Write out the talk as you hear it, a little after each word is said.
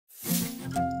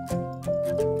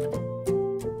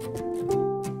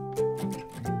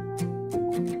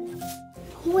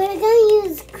We're going to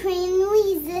use Crayon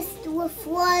Resist with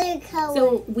watercolor.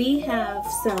 So we have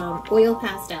some oil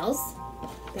pastels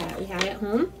that we had at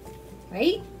home,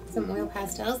 right? Some oil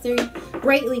pastels. They're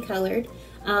brightly colored.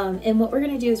 And what we're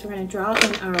going to do is we're going to draw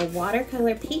on our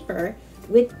watercolor paper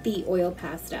with the oil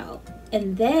pastel.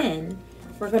 And then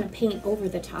we're going to paint over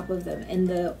the top of them. And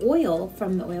the oil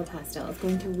from the oil pastel is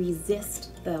going to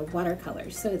resist the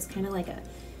watercolors. So it's kind of like a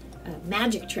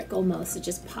magic trick almost. It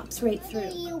just pops right through. The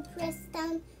harder you press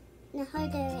down, the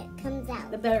harder it comes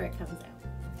out. The better it comes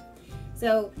out.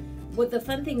 So what the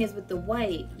fun thing is with the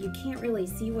white, you can't really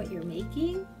see what you're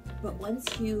making, but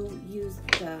once you use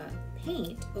the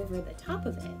paint over the top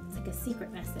of it, it's like a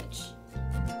secret message.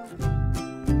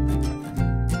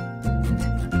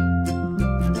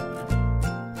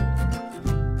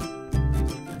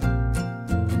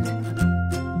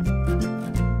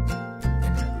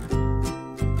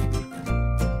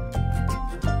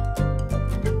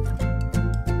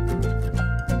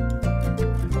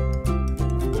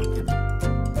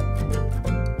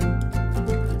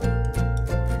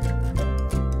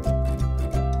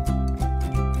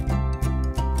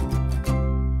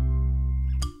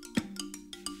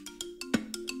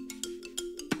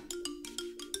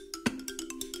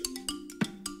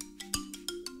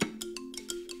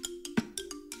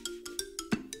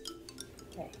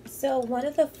 So one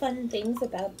of the fun things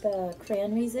about the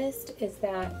Crayon Resist is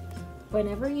that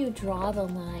whenever you draw the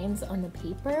lines on the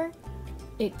paper,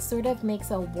 it sort of makes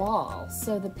a wall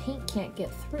so the paint can't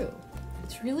get through.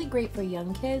 It's really great for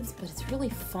young kids, but it's really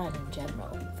fun in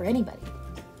general for anybody.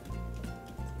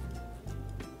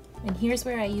 And here's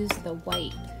where I use the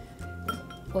white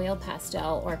oil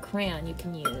pastel or crayon you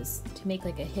can use to make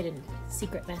like a hidden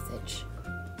secret message.